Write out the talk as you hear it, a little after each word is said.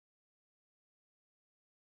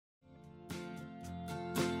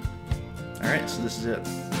right, so this is it.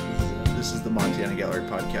 This is the Montana Gallery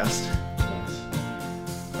Podcast.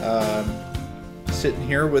 Sitting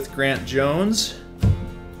here with Grant Jones. Do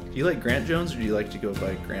you like Grant Jones, or do you like to go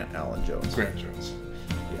by Grant Allen Jones? Grant Jones.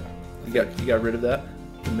 Yeah. You got rid of that?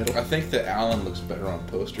 The middle? I think that Allen looks better on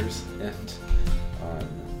posters and on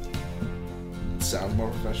sound more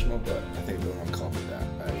professional, but I think everyone call me that.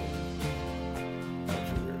 I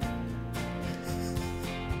feel weird.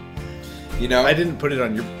 You know, I didn't put it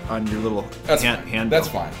on your little hand. That's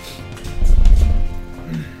fine.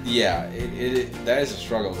 Yeah, that is a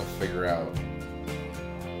struggle to figure out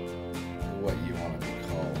what you want to be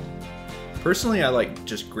called. Personally, I like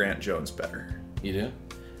just Grant Jones better. You do?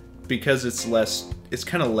 Because it's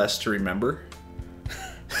kind of less to remember.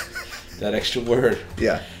 That extra word.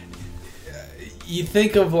 Yeah. You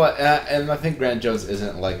think of what, and I think Grant Jones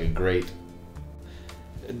isn't like a great.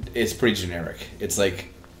 It's pretty generic. It's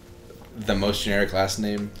like the most generic last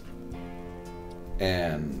name,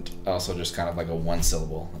 and also just kind of like a one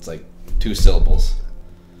syllable. It's like 2 syllables.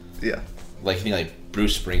 Yeah. Like you think like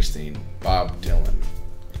Bruce Springsteen, Bob Dylan.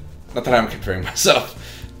 Not that I'm comparing myself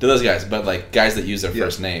to those guys, but like guys that use their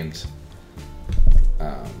first names.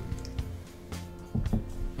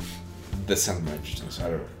 That sounds more interesting.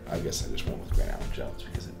 So I guess I just went with Grant Allen Jones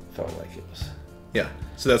because it felt like it was. Yeah.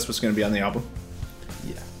 So that's what's going to be on the album.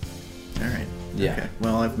 Yeah. All right. Yeah. Okay.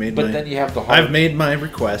 Well, I've made my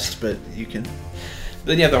request, but you can.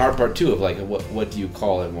 Then you have the hard part too of like what do you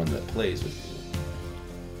call everyone that plays with you?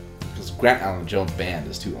 Because Grant Allen Jones Band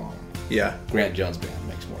is too long. Yeah. Grant Jones Band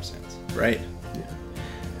makes more sense. Right. Yeah.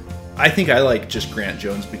 I think I like just Grant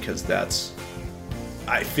Jones because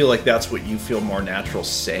I feel like that's what you feel more natural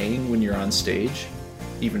saying when you're on stage,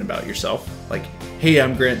 even about yourself. Like, hey,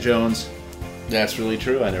 I'm Grant Jones. That's really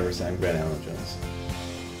true. I never sang Grant Allen Jones.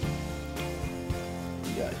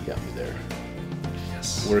 You got me there.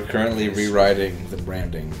 Yes. We're currently rewriting the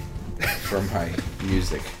branding for my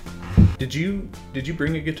music. Did you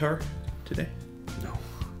bring a guitar today? No. I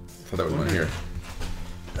thought there was one here.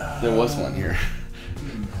 There was one here.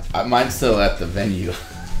 Mine's still at the venue.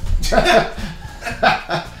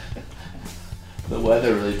 The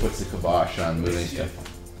weather really puts the kibosh on moving stuff.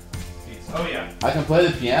 Oh yeah. I can play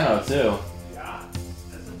the piano too. Yeah,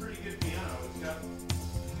 that's a pretty good piano.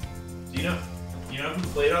 Do you know who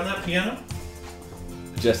played on that piano?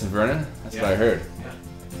 Justin Vernon? That's what I heard. Yeah.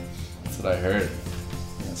 That's what I heard.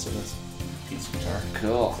 Yeah, so that's Pete's guitar.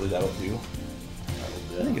 Cool. So that'll do.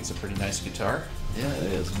 I think it's a pretty nice guitar. Yeah,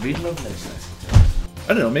 it is. Regional nice guitar. I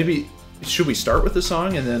don't know, maybe should we start with the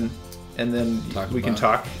song and then we can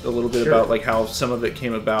talk a little bit about like how some of it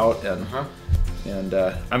came about and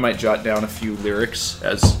I might jot down a few lyrics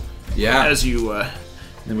as you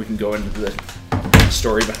then we can go into the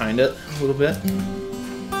story behind it a little bit.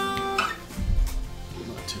 Not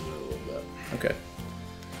too a little bit. Okay.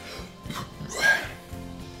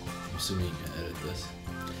 I'm assuming you can edit this.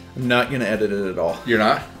 I'm not going to edit it at all. You're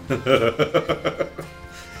not?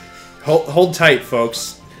 Hold tight,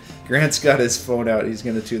 folks. Grant's got his phone out. He's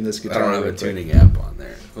going to tune this guitar. I don't have a tuning app on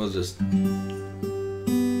there. We'll do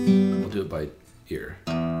it by ear.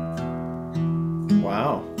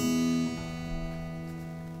 Wow.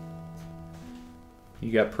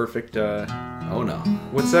 You got perfect... oh no.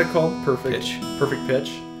 What's that called? Perfect pitch. Perfect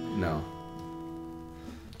pitch? No.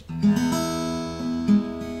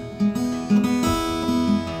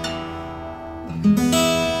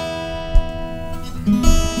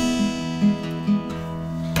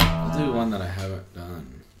 One that I haven't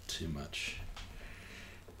done too much.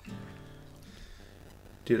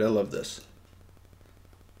 Dude, I love this.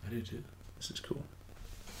 I do too. This is cool.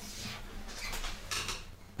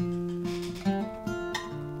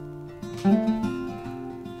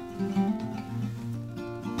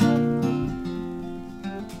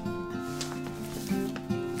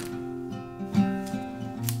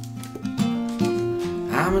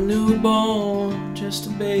 I'm a newborn, just a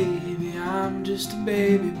baby. I'm just a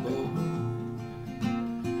baby boy.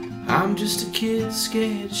 I'm just a kid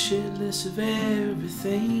scared shitless of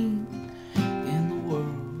everything in the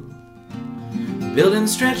world.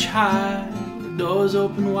 Buildings stretch high, the doors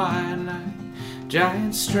open wide like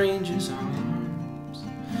giant strangers' arms.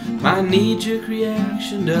 My knee-jerk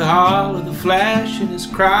reaction to all of the flashing is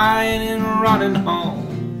crying and running home.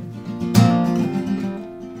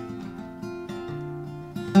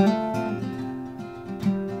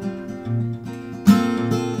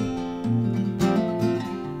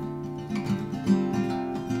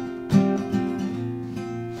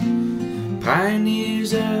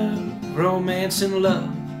 Pioneers of romance and love,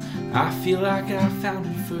 I feel like I found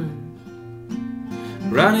it first.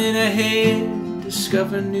 Running ahead,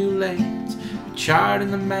 discovering new lands,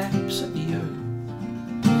 charting the maps of the earth.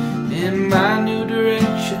 in my new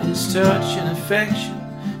direction, his touch and affection,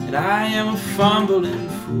 and I am a fumbling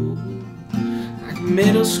fool. Like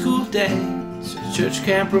middle school dance or church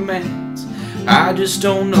camp romance, I just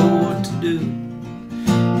don't know what to do.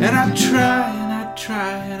 And I try and I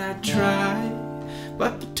try and I try,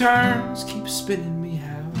 but the turns keep spinning me out.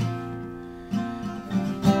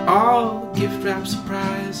 All the gift wrap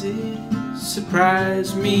surprises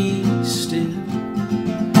surprise me still.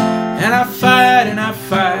 And I fight and I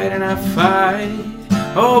fight and I fight,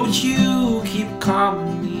 oh, but you keep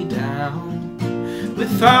calming me down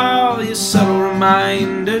with all your subtle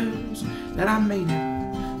reminders that I may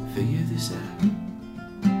never figure this out.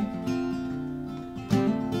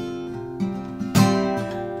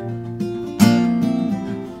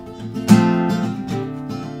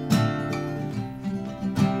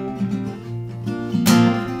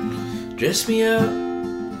 Dress me up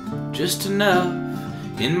just enough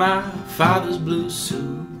in my father's blue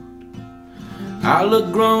suit. I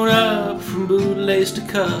look grown up from bootlace to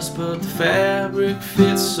cuffs, but the fabric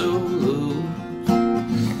fits so loose.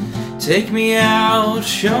 Take me out,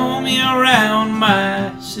 show me around,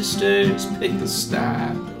 my sisters pick the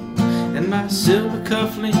style, and my silver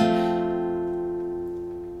cufflink.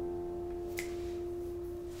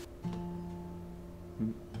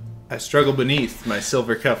 I struggle beneath my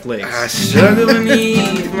silver cufflinks. I struggle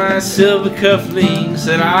beneath my silver cufflinks,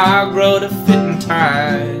 and I'll grow to fit and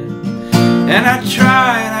tie. And I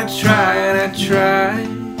try and I try and I try,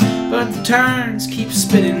 but the turns keep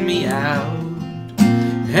spitting me out.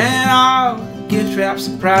 And all the gift wrap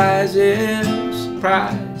surprises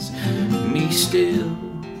surprise me still.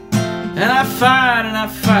 And I fight and I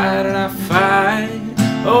fight and I fight,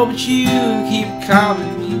 oh, but you keep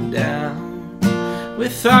calming me down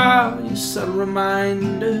with all your subtle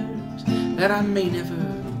reminders that I may never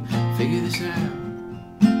figure this out.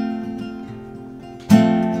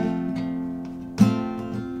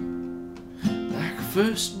 Like a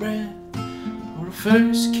first breath, or a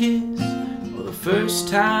first kiss, or the first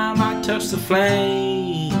time I touch the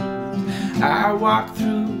flame, I walk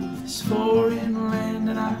through this foreign land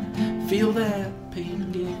and I feel that pain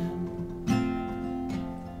again.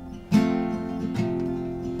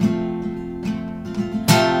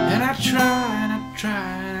 I try and I try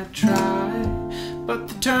and I try, but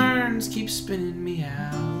the turns keep spinning me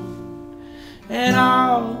out. And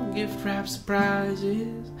all gift wrap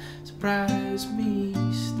surprises surprise me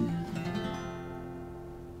still.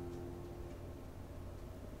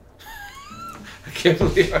 I can't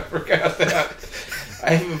believe I forgot that.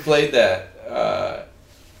 I haven't played that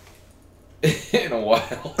in a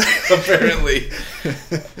while, apparently.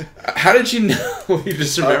 How did you know? You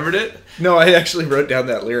just remembered it? No, I actually wrote down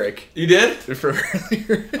that lyric. You did? For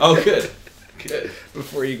earlier. Oh, good. Good.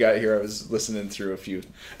 Before you got here, I was listening through a few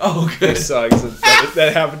good songs. And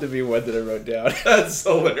that happened to be one that I wrote down. That's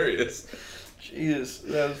hilarious. Jesus,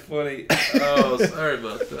 that was funny. Oh, sorry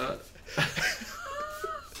about that.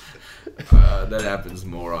 That happens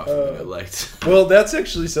more often than I'd like to. Well, that's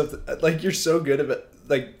actually something, like, you're so good at it.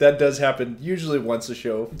 Like, that does happen usually once a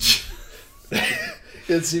show.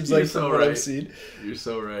 It seems like from what I've seen. You're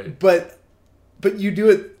so right. But you do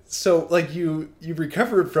it so, like, you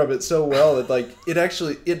recover from it so well that, like,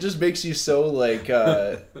 it just makes you so, like,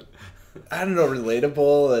 I don't know,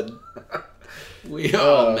 relatable. And we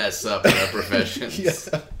all mess up in our professions.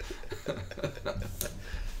 Yeah.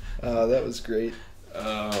 That was great.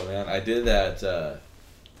 Oh, man. I did that.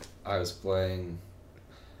 I was playing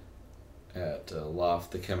at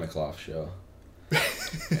Loft, the Chemical Loft show.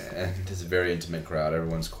 And it's a very intimate crowd.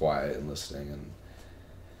 Everyone's quiet and listening. And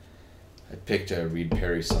I picked a Reed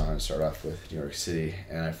Perry song to start off with, New York City.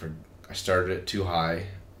 And I started it too high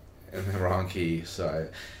in the wrong key. So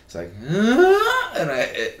it's like,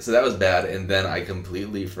 so that was bad. And then I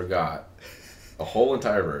completely forgot a whole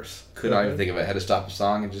entire verse. Could not even think of it. I had to stop the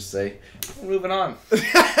song and just say, we're moving on.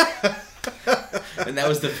 And that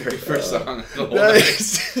was the very first song of the whole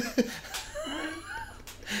night.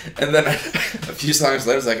 And then a few songs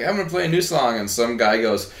later, I was like, I'm going to play a new song. And some guy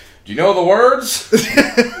goes, do you know the words?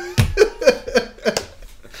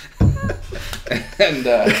 And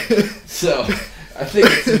so I think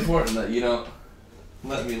it's important that you don't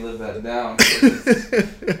let me live that down.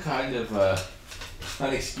 It's kind of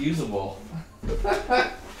unexcusable.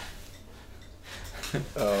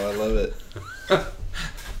 Oh, I love it.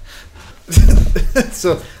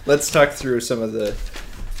 So let's talk through some of the...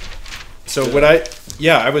 So what I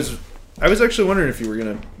was actually wondering if you were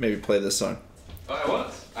going to maybe play this song. Oh, I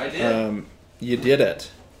was. I did. You did it.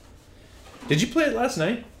 Did you play it last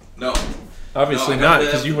night? No. Obviously not,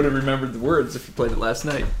 because you would have remembered the words if you played it last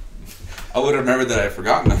night. I would have remembered that I had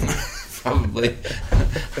forgotten them, probably.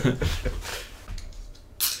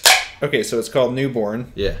 Okay, so it's called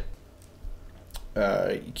Newborn. Yeah.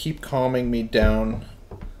 You keep calming me down.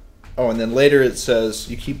 Oh, and then later it says,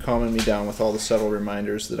 you keep calming me down with all the subtle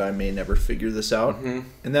reminders that I may never figure this out. Mm-hmm.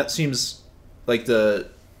 And that seems like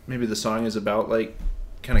maybe the song is about like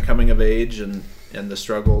kind of coming of age and the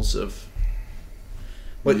struggles of...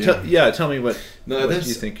 Tell me what do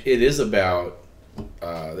you think? It is about...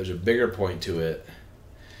 there's a bigger point to it.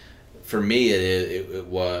 For me, it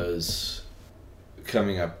was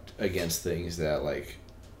coming up against things that like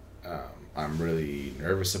I'm really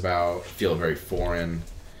nervous about, feel very foreign,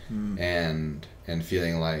 and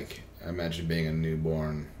feeling like, imagine being a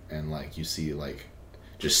newborn and like you see like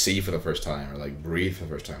just see for the first time, or like breathe for the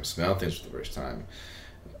first time, smell things for the first time.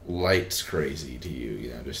 Light's crazy to you,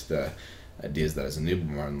 you know, just the ideas that as a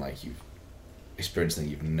newborn, like you've experienced things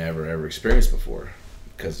you've never ever experienced before,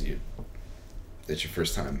 because it's your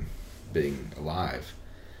first time being alive,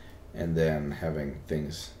 and then having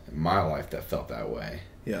things in my life that felt that way.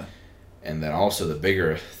 Yeah. And then also the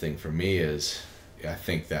bigger thing for me is, I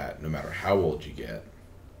think that no matter how old you get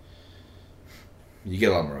a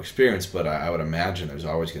lot more experience, but I would imagine there's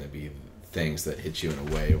always going to be things that hit you in a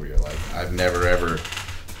way where you're like, I've never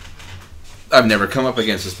come up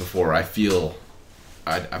against this before. I've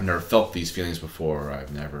never felt these feelings before.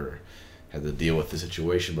 I've never had to deal with the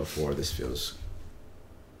situation before. This feels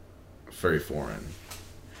very foreign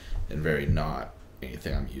and very not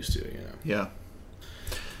anything I'm used to, you know? Yeah.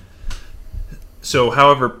 So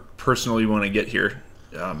however personal you want to get here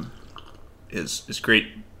is great.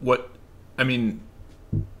 What are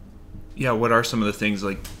some of the things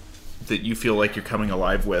like that you feel like you're coming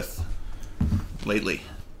alive with lately?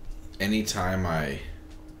 Anytime I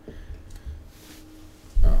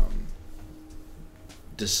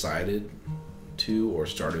decided to or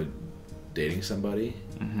started dating somebody,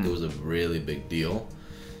 it was a really big deal.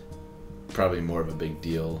 Probably more of a big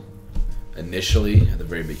deal initially at the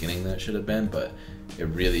very beginning than it should have been, but it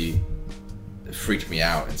really freaked me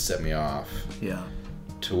out and set me off. Yeah.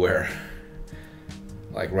 To where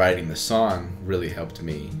like writing the song really helped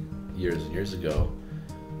me years and years ago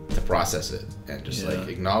to process it and just like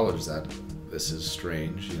acknowledge that this is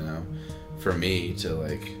strange, you know, for me to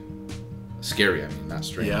like scary. I mean, not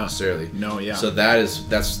strange necessarily. No, yeah. So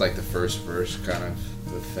that's like the first verse kind of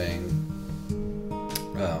the thing.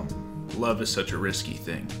 Love is such a risky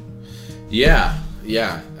thing. Yeah.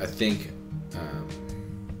 I think,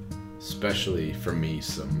 especially for me,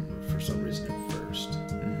 for some reason at first,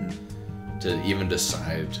 to even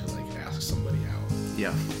decide to like ask somebody out.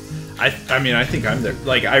 Yeah. I mean, I think I'm there.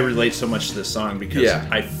 Like, I relate so much to this song because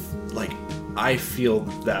I feel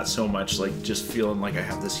that so much. Like, just feeling like I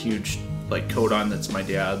have this huge like coat on that's my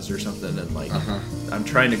dad's or something, and like I'm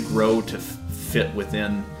trying to grow to fit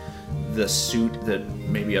within the suit that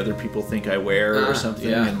maybe other people think I wear or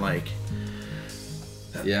something, and like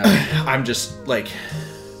I'm just like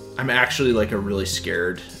I'm actually like a really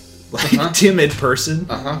scared, like timid person.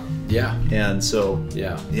 Yeah. And so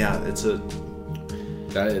it's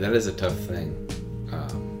that is a tough thing,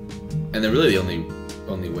 and then really the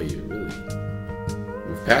only way you really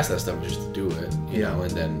move past that stuff is just to do it, you know,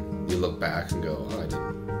 and then you look back and go, oh, I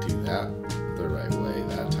didn't do that the right way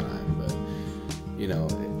that time, but you know,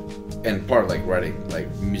 and part of like writing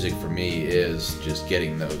like music for me is just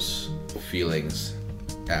getting those feelings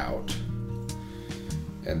out,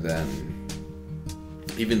 and then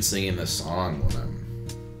even singing a song when I'm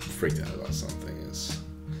freaked out about something is,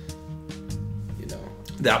 you know,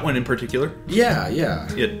 that one in particular.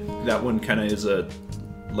 That one kind of is a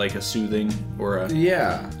soothing or a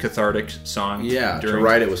cathartic song. To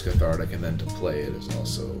write it was cathartic, and then to play it is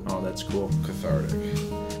also that's cool, cathartic.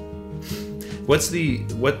 What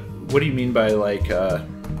do you mean by like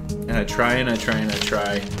and I try,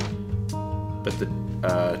 but the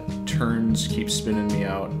turns keep spinning me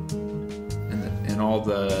out, and all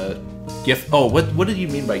the gift. Oh, what did you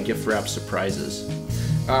mean by gift wrap surprises?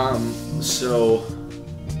 So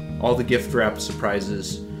all the gift wrap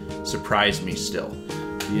surprises surprise me still.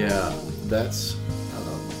 Yeah, that's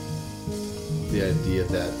the idea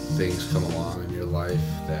that things come along in your life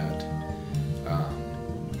that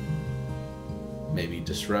maybe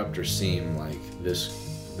disrupt or seem like this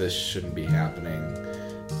shouldn't be happening,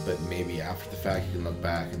 but maybe after the fact you can look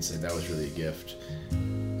back and say that was really a gift,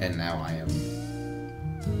 and now I am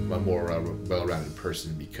a more well-rounded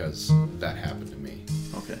person because that happened to me.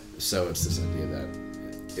 Okay. So it's this idea that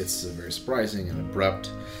it's very surprising and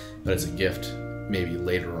abrupt, but it's a gift maybe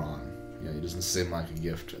later on. You know, it doesn't seem like a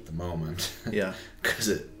gift at the moment. Yeah. Because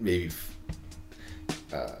it maybe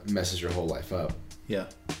messes your whole life up. Yeah.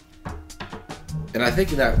 And I think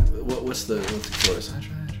that what's the chorus?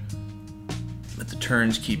 But the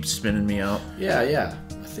turns keep spinning me out. Yeah.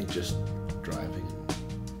 I think just driving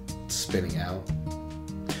and spinning out.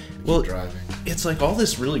 Well, driving. It's like all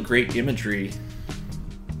this really great imagery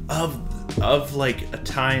of like a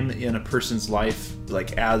time in a person's life,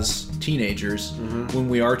 like as teenagers, when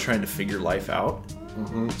we are trying to figure life out.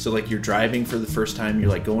 So like you're driving for the first time, you're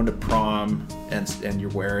like going to prom, and you're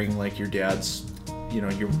wearing like your dad's,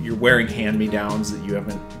 you're wearing hand-me-downs that you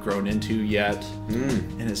haven't grown into yet,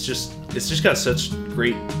 and it's just got such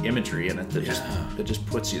great imagery in it that just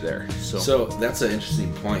puts you there. So that's an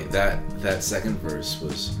interesting point. That second verse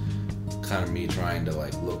was kind of me trying to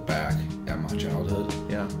like look back at my childhood.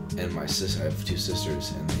 Yeah. And my sister, I have 2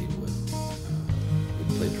 sisters, and they would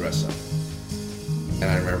play dress up, and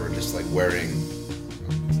I remember just like wearing.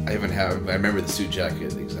 I remember the suit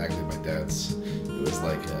jacket exactly my dad's. It was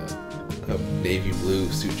like a navy blue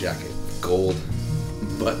suit jacket with gold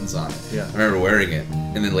buttons on it. Yeah. I remember wearing it,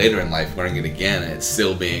 and then later in life wearing it again, and it's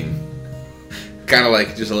still being kind of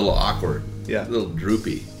like just a little awkward. Yeah. A little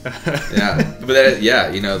droopy. Yeah. But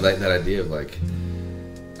that idea of like,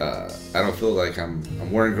 I don't feel like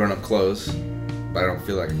I'm wearing grown up clothes, but I don't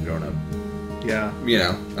feel like I'm grown up. Yeah.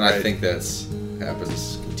 And right. I think that's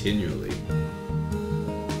happens continually.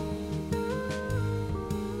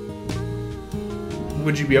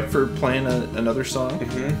 Would you be up for playing another song?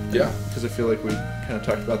 Yeah. Because I feel like we kind of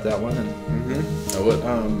talked about that one. And, I would.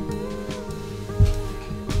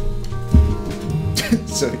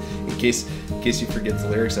 So in case you forget the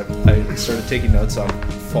lyrics, I started taking notes on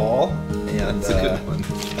fall and that's a good one.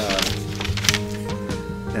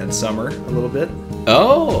 And summer a little bit.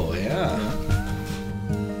 Oh yeah.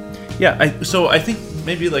 Yeah. I think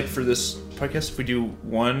maybe like for this podcast, if we do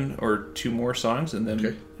 1 or 2 more songs, and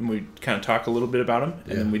then and we kind of talk a little bit about them,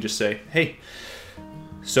 and then we just say, hey,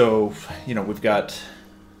 so we've got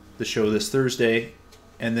the show this Thursday,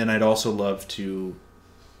 and then I'd also love to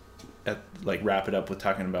wrap it up with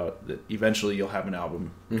talking about that eventually you'll have an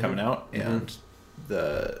album coming out, and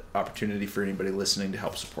the opportunity for anybody listening to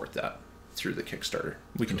help support that through the Kickstarter.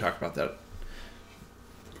 We can talk about that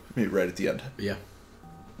maybe right at the end. Yeah.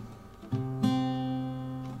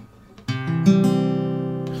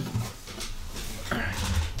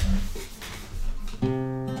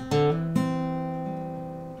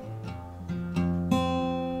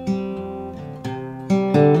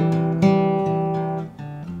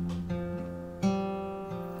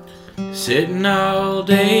 Sitting all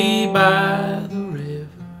day by the river,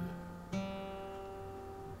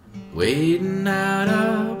 wading out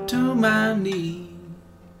up to my knees,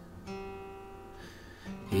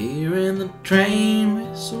 hearing the train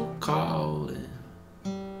whistle calling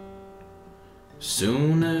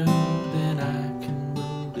sooner than I can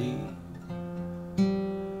believe.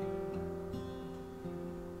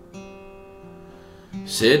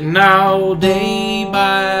 Sitting all day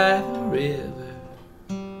by the river,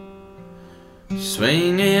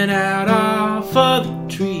 swinging out off of the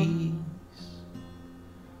trees,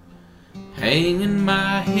 hanging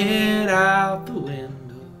my head out the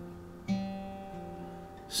window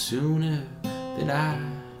sooner than I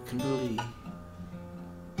can believe.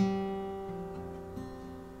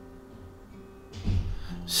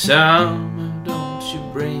 Summer, don't you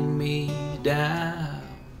bring me down,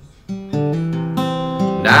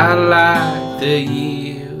 not like the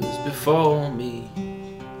years before me.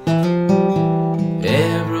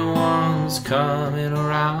 Everyone's coming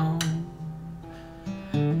around,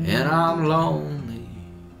 and I'm lonely.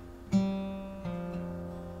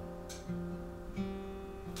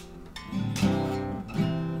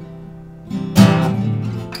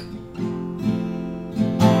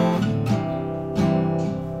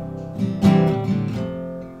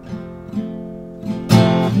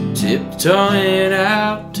 Tiptoeing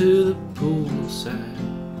out to the poolside,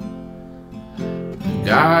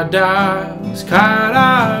 guard dogs caught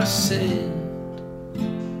our scent.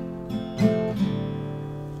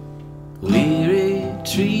 We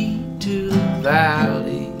retreat to the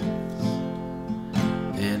valleys,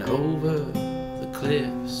 and over the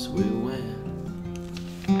cliffs we went.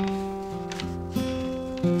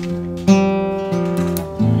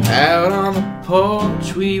 Out on the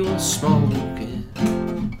porch we were smoking,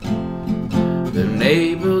 the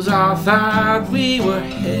neighbors all thought we were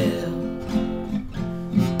hell.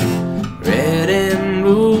 Red and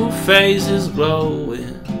blue faces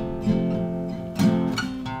glowing.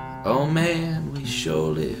 Oh man, we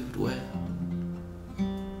sure lived well.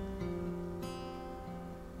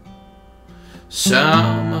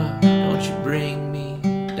 Summer, don't you bring me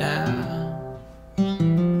down,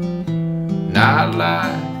 not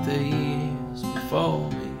like the years before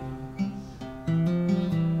me.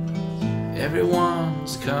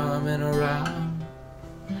 Everyone's coming around.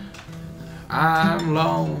 I'm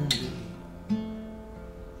lonely.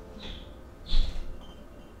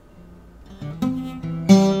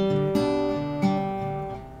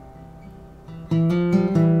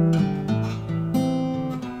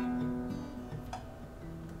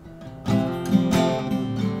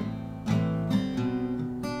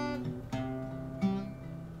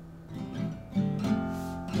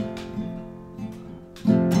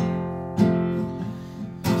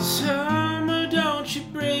 Summer, don't you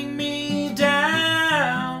bring me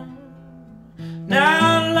down,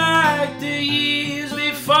 not like the years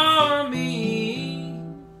before me.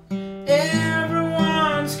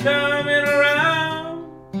 Everyone's coming around,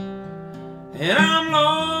 and I'm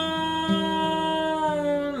lonely.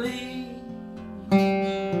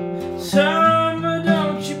 Summer,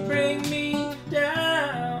 don't you bring me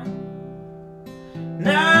down,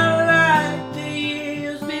 not like the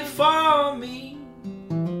years before me.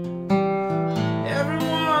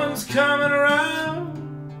 Everyone's coming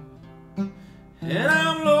around, and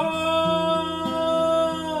I'm lonely.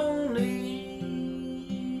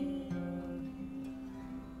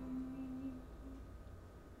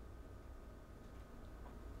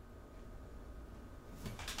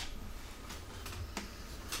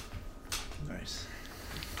 Nice.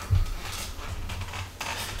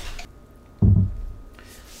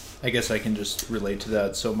 I guess I can just relate to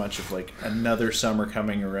that so much of like another summer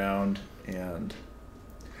coming around, and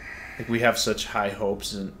like we have such high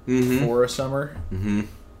hopes for a summer,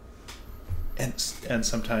 and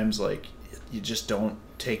sometimes like you just don't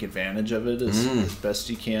take advantage of it as best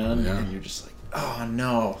you can, and you're just like, oh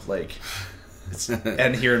no, like.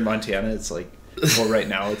 And here in Montana, it's like, well, right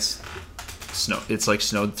now it's snow. It's like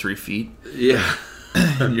snowed 3 feet. Yeah,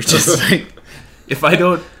 and you're just like, if I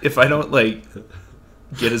don't like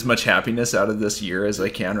get as much happiness out of this year as I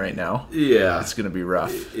can right now, it's gonna be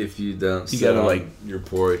rough. If you don't, you gotta like your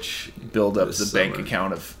porch, build up the bank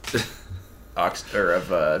account of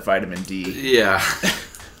vitamin D. Yeah.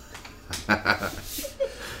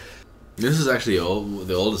 This is actually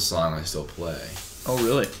the oldest song I still play. Oh,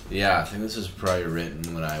 really? Yeah, I think this was probably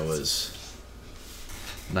written when I was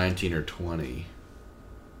 19 or 20.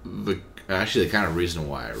 The kind of reason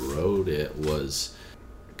why I wrote it was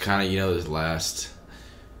kind of, those last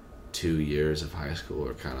 2 years of high school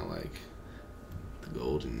are kind of like the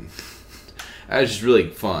golden. It was just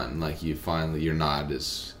really fun. Like you're not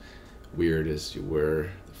as weird as you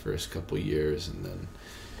were the first couple years, and then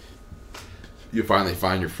you finally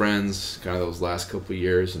find your friends kind of those last couple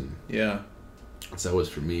years, and so that was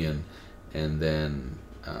for me, and then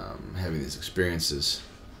having these experiences,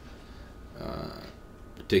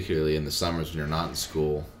 particularly in the summers when you're not in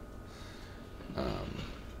school,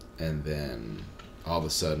 and then all of a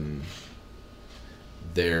sudden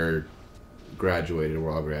they're graduated,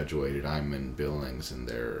 we're all graduated, I'm in Billings and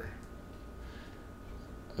they're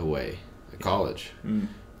away at college, and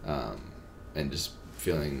just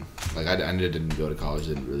feeling like I didn't go to college,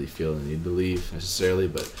 didn't really feel the need to leave necessarily,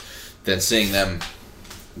 but then seeing them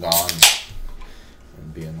gone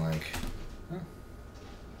and being like, oh,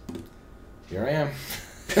 here I am.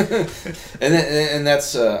 and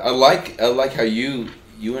that's I like how you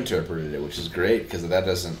interpreted it, which is great, because that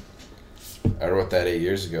doesn't. I wrote that 8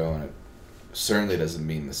 years ago, and it certainly doesn't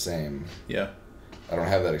mean the same. Yeah, I don't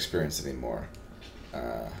have that experience anymore.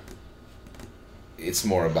 It's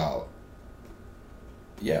more about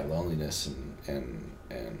loneliness and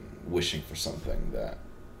wishing for something that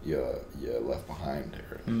you left behind,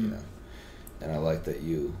 or and I like that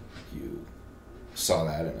you saw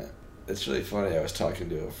that in it. It's really funny. I was talking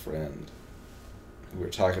to a friend. We were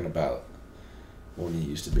talking about when you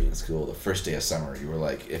used to be in school. The first day of summer, you were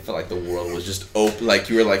like, it felt like the world was just open. Like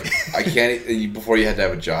you were like, I can't. Before you had to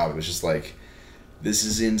have a job, it was just like, this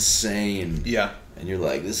is insane. Yeah. And you're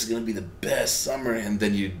like, this is gonna be the best summer. And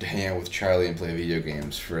then you'd hang out with Charlie and play video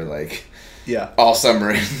games for like, all summer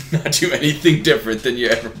and not do anything different than you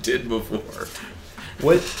ever did before.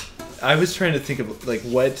 What I was trying to think of, like,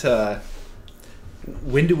 what.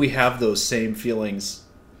 When do we have those same feelings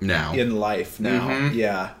now in life now? Mm-hmm.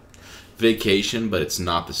 Yeah. Vacation, but it's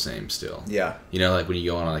not the same still. Yeah. Like when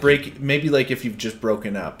you go on like maybe like if you've just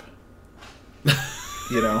broken up.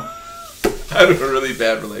 Out of a really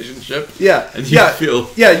bad relationship. Yeah. And you feel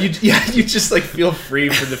you just like feel free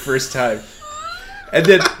for the first time. And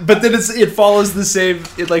then it follows the same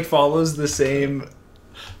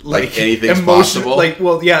like anything's possible.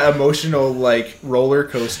 Emotional like roller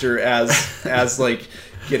coaster as like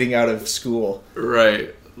getting out of school.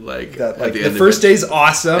 Right. Like that, like the first day's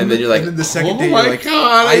awesome, and then you're like, and then the second day you're like,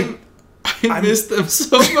 God, I miss them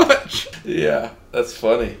so much. Yeah. That's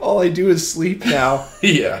funny. All I do is sleep now.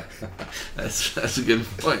 Yeah. That's a good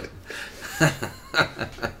point.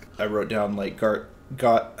 I wrote down like guard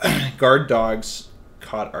dogs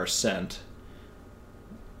caught our scent.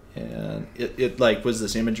 And it like was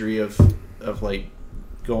this imagery of like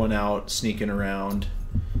going out, sneaking around,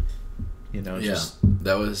 just...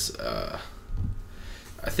 That was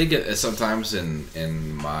I think sometimes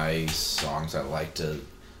in my songs I like to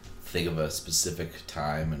think of a specific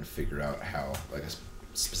time and figure out how, like, a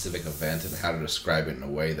specific event and how to describe it in a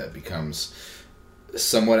way that becomes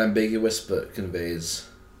somewhat ambiguous but conveys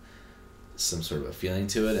some sort of a feeling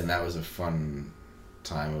to it. And that was a fun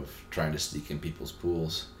time of trying to sneak in people's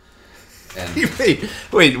pools. And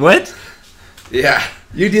wait, what? Yeah.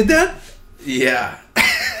 You did that? Yeah.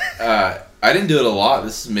 I didn't do it a lot.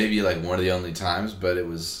 This is maybe like one of the only times, but it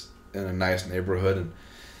was in a nice neighborhood, and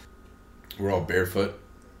we're all barefoot,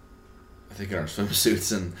 I think in our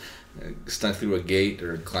swimsuits, and snuck through a gate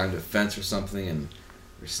or climbed a fence or something, and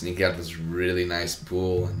we sneak out this really nice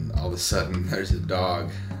pool, and all of a sudden there's a dog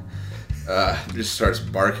just starts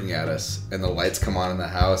barking at us, and the lights come on in the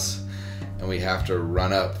house, and we have to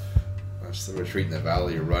run up. That's the retreat in the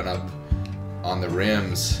valley. You run up on the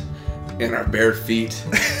rims in our bare feet.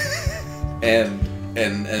 And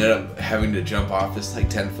ended up having to jump off this like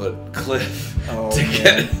 10-foot cliff to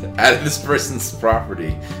get out of this person's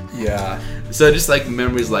property. Yeah. So just like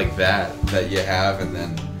memories like that you have, and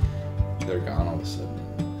then they're gone all of a sudden,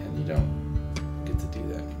 and you don't get to do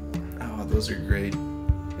that anymore. Oh, those are great.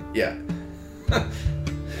 Yeah.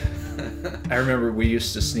 I remember we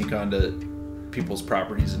used to sneak onto people's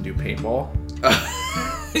properties and do paintball.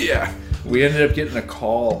 Yeah. We ended up getting a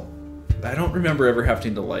call. I don't remember ever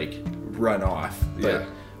having to like run off, but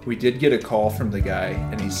we did get a call from the guy,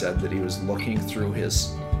 and he said that he was looking through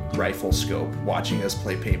his rifle scope watching us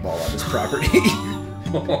play paintball on his property.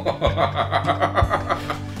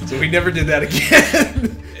 So we never did that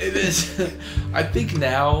again. It is. I think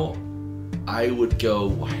now I would go,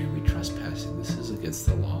 why are we trespassing? This is against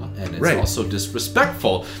the law, and it's also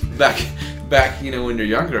disrespectful. Back when you're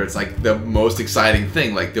younger, it's like the most exciting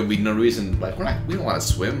thing. Like, there'll be no reason, like, we don't want to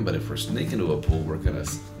swim, but if we're sneaking into a pool, we're gonna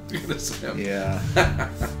swim. Yeah.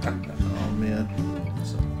 Oh man,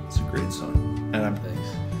 it's a great song,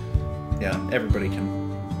 and everybody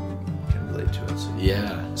can relate to it. So.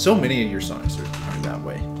 Yeah. So many of your songs are that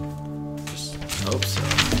way. Just hope so.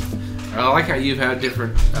 I like how you've had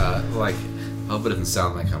different like. I hope it doesn't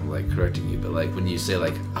sound like I'm like correcting you, but like when you say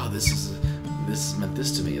like, oh, this meant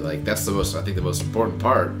this to me, like that's the most important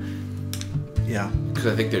part. Yeah. Because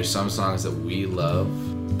I think there's some songs that we love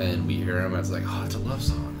and we hear them and it's like, oh, it's a love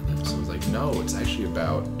song, and then someone's like, no, it's actually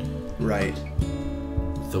about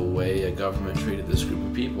the way a government treated this group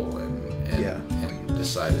of people and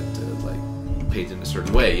decided to like paint in a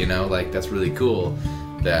certain way, like that's really cool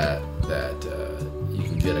that you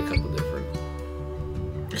can get a couple different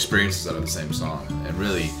experiences out of the same song, and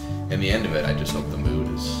really in the end of it I just hope the mood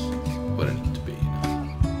is what it needs to be.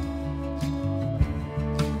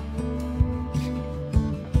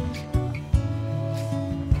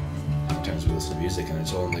 Sometimes we listen to music and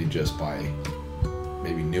it's only just by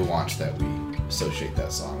maybe nuance that we associate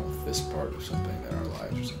that song with this part of something in our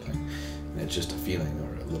lives or something, and it's just a feeling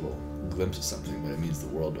or a little glimpse of something, but it means the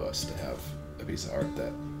world to us to have a piece of art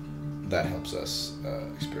that helps us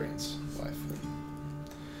experience life in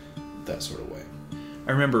that sort of way.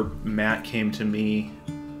 I remember Matt came to me.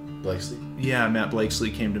 Blakesley? Yeah, Matt Blakesley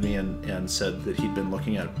came to me and said that he'd been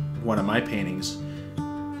looking at one of my paintings,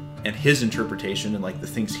 and his interpretation and like the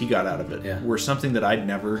things he got out of it were something that I'd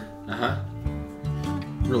never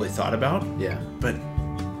really thought about. Yeah. But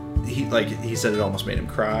he said it almost made him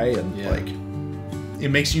cry, and like it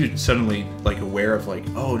makes you suddenly like aware of like,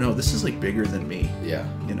 oh no, this is like bigger than me. Yeah.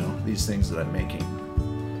 These things that I'm making.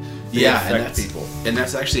 Affect people. And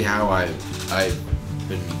that's actually how I've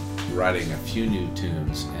been writing a few new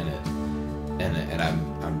tunes and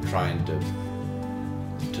I'm trying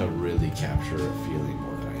to really capture a feeling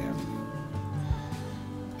more than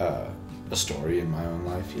I am a story in my own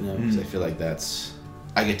life, because I feel like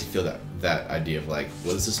I get to feel that idea of like,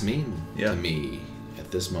 what does this mean to me at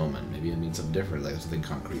this moment? Maybe it means something different, like something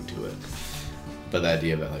concrete to it. But the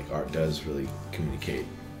idea that like art does really communicate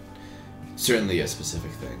certainly a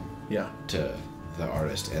specific thing to the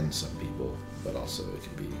artist and some people, but also it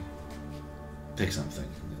can be pick something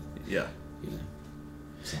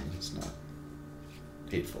something that's not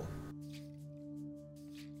hateful.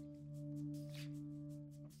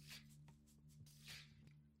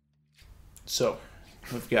 So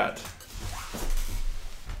we've got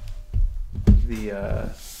the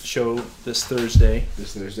show this Thursday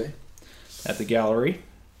at at the gallery.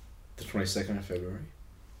 The 22nd of February.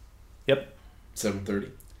 Yep.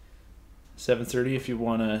 7:30. 7:30 if you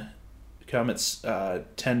want to come. It's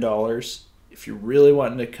 $10. If you're really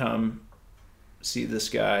wanting to come see this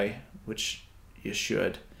guy, which you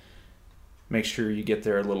should, make sure you get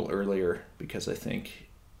there a little earlier because I think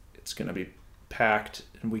it's going to be packed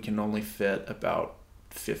and we can only fit about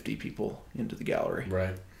 50 people into the gallery.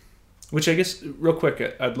 Right. Which I guess, real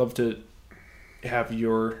quick, I'd love to have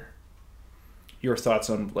your thoughts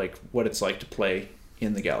on like what it's like to play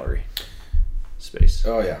in the gallery space.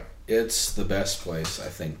 Oh yeah, it's the best place I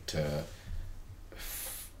think to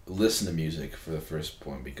listen to music for the first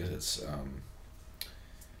point because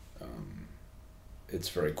it's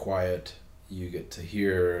very quiet. You get to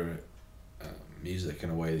hear music in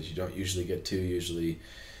a way that you don't usually get to. Usually,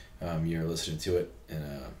 you're listening to it in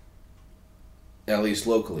at least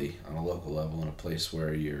locally, on a local level, in a place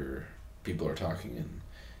where people are talking and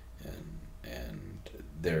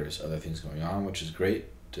there's other things going on, which is great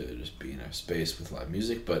to just be in a space with live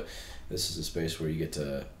music. But this is a space where you get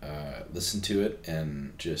to listen to it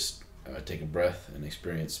and just take a breath and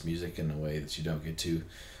experience music in a way that you don't get to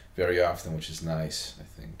very often, which is nice, I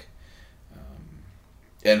think.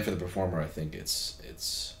 And for the performer, I think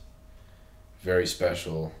it's very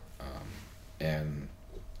special, and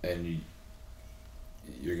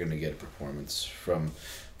you're going to get a performance from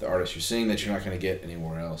the artist you're seeing that you're not going to get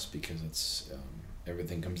anywhere else because it's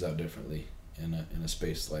everything comes out differently in a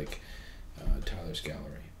space like Tyler's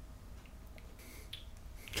gallery.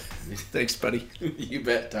 Thanks, buddy. You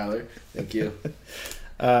bet, Tyler. Thank you.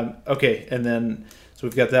 Okay, and then so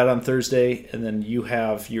we've got that on Thursday, and then you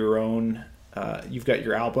have your own. You've got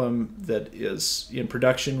your album that is in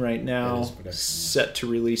production right now, set to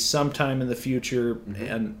release sometime in the future,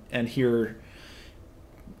 and here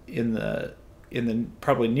in the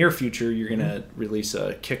probably near future, you're going to release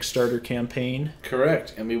a Kickstarter campaign.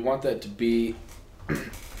 Correct, and we want that to be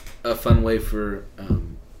a fun way for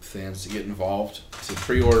fans to get involved, to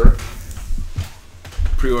pre-order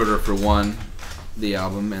for one, the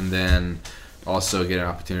album, and then also get an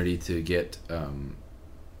opportunity to get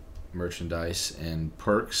merchandise and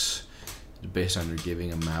perks based on your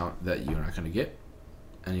giving amount that you're not going to get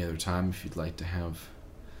any other time. If you'd like to have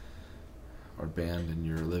our band in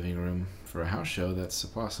your living room for a house show, that's a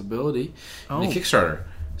possibility in a Kickstarter.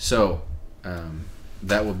 So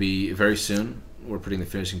that will be very soon. We're putting the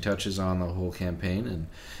finishing touches on the whole campaign,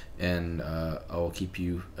 and I'll keep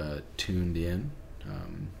you tuned in.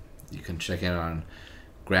 You can check in on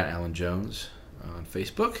Grant Allen Jones on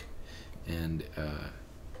Facebook, and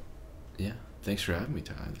yeah, thanks for having me,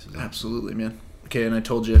 Ty. This is absolutely, man. Okay, and I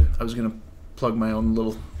told you I was gonna plug my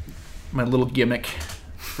little gimmick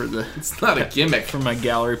for the. It's not a gimmick for my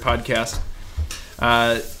gallery podcast.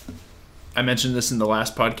 I mentioned this in the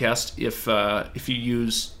last podcast. If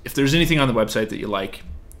there's anything on the website that you like,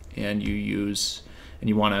 and you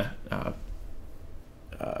want to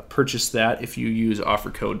purchase that, if you use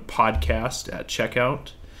offer code podcast at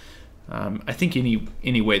checkout, I think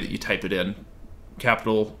any way that you type it in,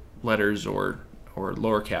 capital letters or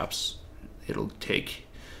lower caps, it'll take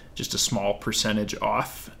just a small percentage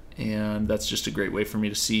off, and that's just a great way for me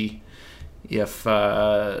to see if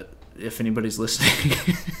anybody's listening.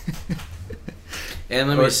 And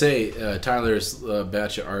let me say, Tyler's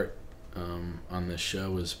batch of art on this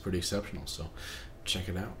show was pretty exceptional, so check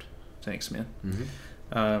it out. Thanks, man.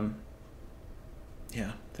 Mm-hmm.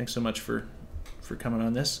 Yeah, thanks so much for coming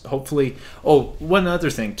on this. Hopefully, one other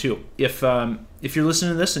thing too. If you're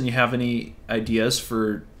listening to this and you have any ideas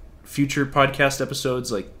for future podcast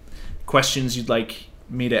episodes, like questions you'd like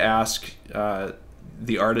me to ask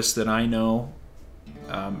the artists that I know,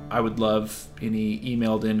 I would love any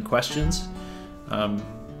emailed in questions,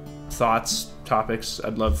 thoughts, topics.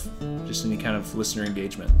 I'd love just any kind of listener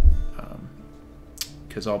engagement,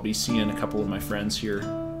 because I'll be seeing a couple of my friends here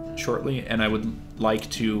shortly, and I would like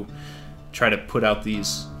to try to put out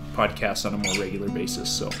these podcasts on a more regular basis.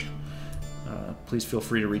 So please feel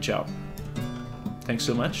free to reach out. Thanks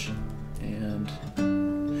so much. And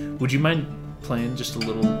would you mind playing just a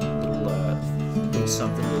little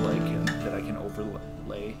something that I can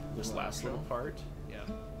overlay this last little part? Yeah.